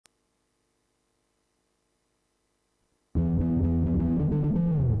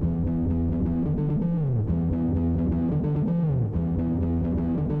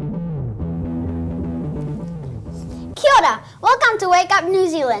Welcome to Wake Up New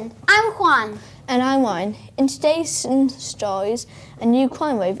Zealand. I'm Juan. And I'm Wayne. In today's stories, a new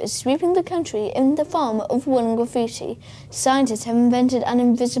crime wave is sweeping the country in the form of woolen graffiti. Scientists have invented an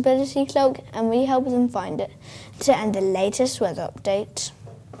invisibility cloak and we help them find it. To end the latest weather update.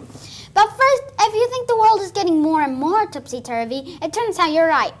 But first, if you think the world is getting more and more topsy-turvy, it turns out you're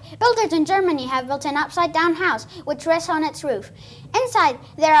right. Builders in Germany have built an upside-down house which rests on its roof. Inside,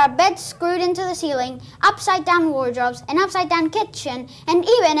 there are beds screwed into the ceiling, upside-down wardrobes, an upside-down kitchen, and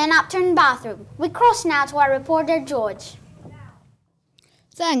even an upturned bathroom. We cross now to our reporter, George.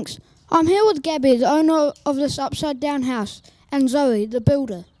 Thanks. I'm here with Gabby, the owner of this upside-down house, and Zoe, the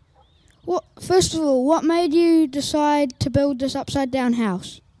builder. First of all, what made you decide to build this upside-down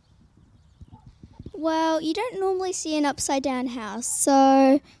house? Well, you don't normally see an upside-down house,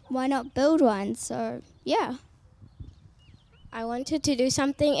 so why not build one? So, yeah. I wanted to do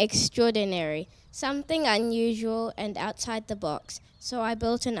something extraordinary, something unusual and outside the box, so I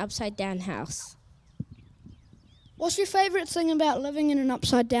built an upside-down house. What's your favourite thing about living in an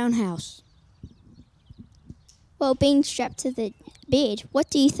upside-down house? Well, being strapped to the bed.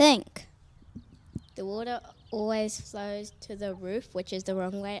 What do you think? The water always flows to the roof, which is the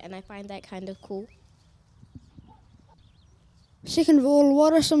wrong way, and I find that kind of cool. Second of all,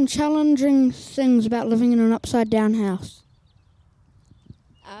 what are some challenging things about living in an upside-down house?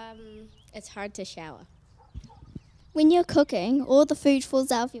 It's hard to shower. When you're cooking, all the food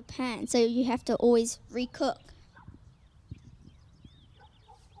falls out of your pan, so you have to always recook.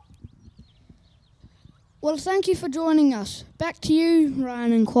 Well, thank you for joining us. Back to you,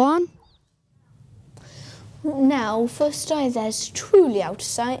 Ryan and Kwan. Now, for a story that's truly out of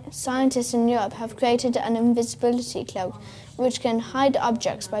sight, scientists in Europe have created an invisibility cloak which can hide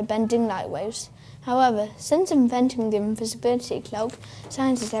objects by bending light waves. However, since inventing the invisibility cloak,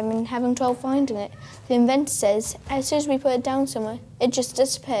 scientists have been having trouble finding it. The inventor says, as soon as we put it down somewhere, it just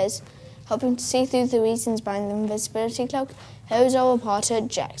disappears. Hoping to see through the reasons behind the invisibility cloak, here's our reporter,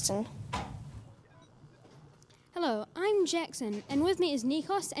 Jackson. Hello, I'm Jackson, and with me is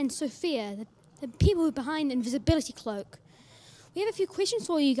Nikos and Sophia, the people behind the invisibility cloak. We have a few questions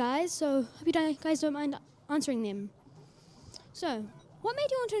for you guys, so hope you guys don't mind answering them. So, what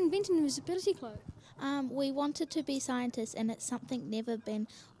made you want to invent an invisibility cloak? We wanted to be scientists, and it's something never been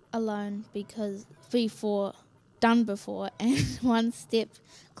done before, and one step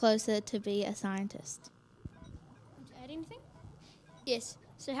closer to be a scientist. Want to add anything? Yes.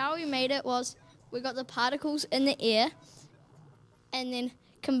 So how we made it was we got the particles in the air, and then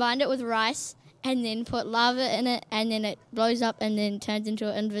combined it with rice, and then put lava in it, and then it blows up, and then turns into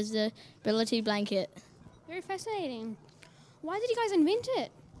an invisibility blanket. Very fascinating. Why did you guys invent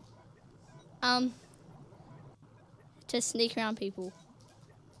it? To sneak around people.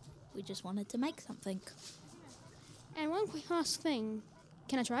 We just wanted to make something. And one quick last thing.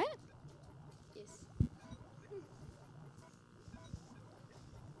 Can I try it? Yes.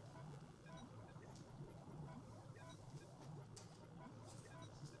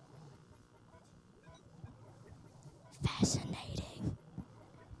 Fascinating.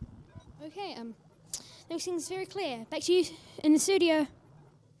 Okay, everything's very clear. Back to you in the studio.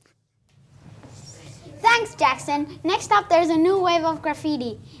 Thanks, Jackson. Next up, there's a new wave of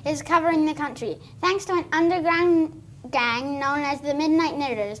graffiti. It's covering the country. Thanks to an underground gang known as the Midnight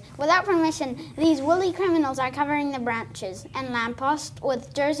Knittaz. Without permission, these woolly criminals are covering the branches and lampposts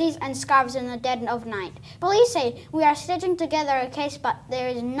with jerseys and scarves in the dead of night. Police say we are stitching together a case, but there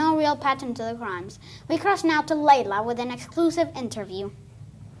is no real pattern to the crimes. We cross now to Layla with an exclusive interview.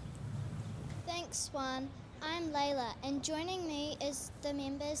 Thanks, Swan. I'm Layla, and joining me is the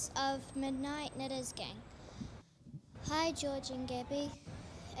members of Midnight Knittaz gang. Hi, George and Gabby,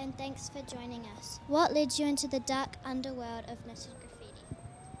 and thanks for joining us. What led you into the dark underworld of knitted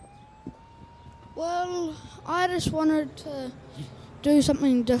graffiti? Well, I just wanted to do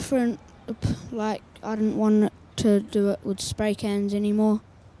something different. Like, I didn't want to do it with spray cans anymore,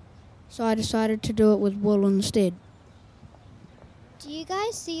 so I decided to do it with wool instead. Do you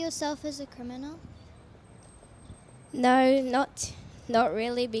guys see yourself as a criminal? No, not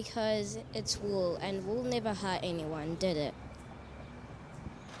really, because it's wool, and wool never hurt anyone, did it?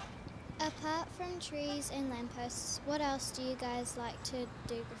 Apart from trees and lampposts, what else do you guys like to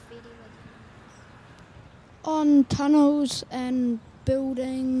do graffiti with? On tunnels and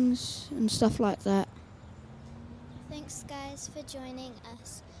buildings and stuff like that. Thanks, guys, for joining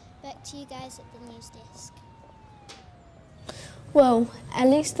us. Back to you guys at the news desk. Well, at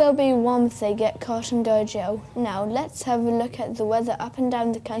least there'll be one if they get caught and go to jail. Now, let's have a look at the weather up and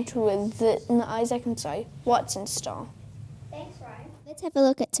down the country with Isaac and Zoe. What's in store? Thanks, Ryan. Let's have a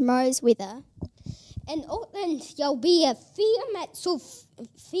look at tomorrow's weather. In Auckland, there'll be a fair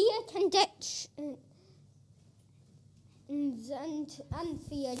conditions and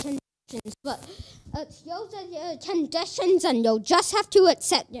unfair conditions, but it's those are the conditions and you'll just have to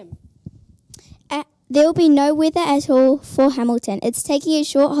accept them. There will be no weather at all for Hamilton. It's taking a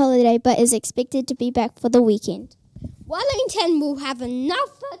short holiday but is expected to be back for the weekend. Wellington will have another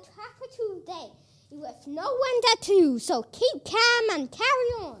capital day with no wind at all, so keep calm and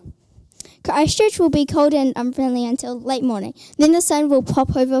carry on. Christchurch will be cold and unfriendly until late morning. Then the sun will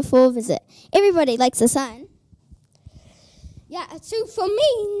pop over for a visit. Everybody likes the sun. Yeah, so for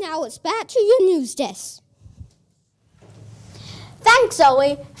me, now it's back to your news desk. Thanks,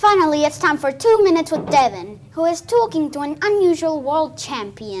 Zoe. Finally, it's time for 2 minutes with Devin, who is talking to an unusual world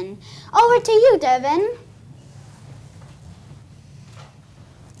champion. Over to you, Devin.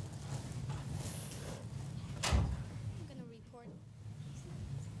 I'm going to report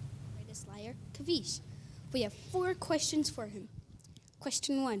greatest liar, Kavish. We have 4 questions for him.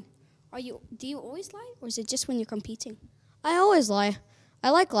 Question 1. Do you always lie, or is it just when you're competing? I always lie. I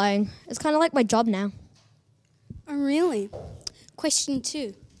like lying. It's kind of like my job now. Oh, really? Question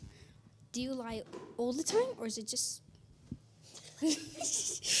 2. Do you lie all the time, or is it just...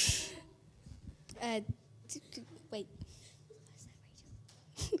 Wait.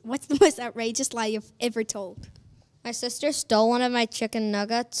 What's the most outrageous lie you've ever told? My sister stole one of my chicken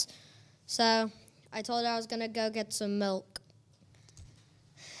nuggets, so I told her I was going to go get some milk.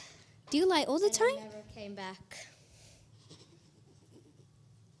 Do you lie all the time? I never came back.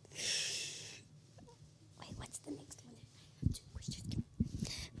 Wait, what's the next one? I have 2 questions.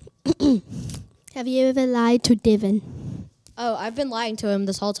 Have you ever lied to Devin? Oh, I've been lying to him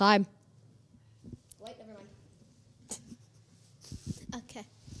this whole time. Wait, never mind. Okay.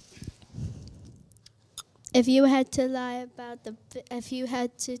 If you had to lie if you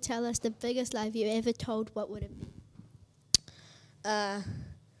had to tell us the biggest lie you ever told, what would it be?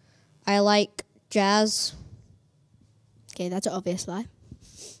 I like jazz. Okay, that's an obvious lie.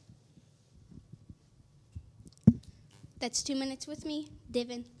 That's 2 minutes with me,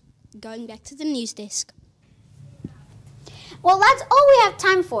 Devin. Going back to the news desk. Well, that's all we have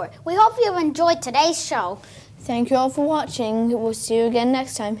time for. We hope you've enjoyed today's show. Thank you all for watching. We'll see you again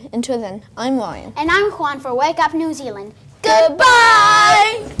next time. Until then, I'm Ryan. And I'm Juan for Wake Up New Zealand.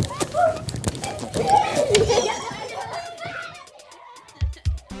 Goodbye!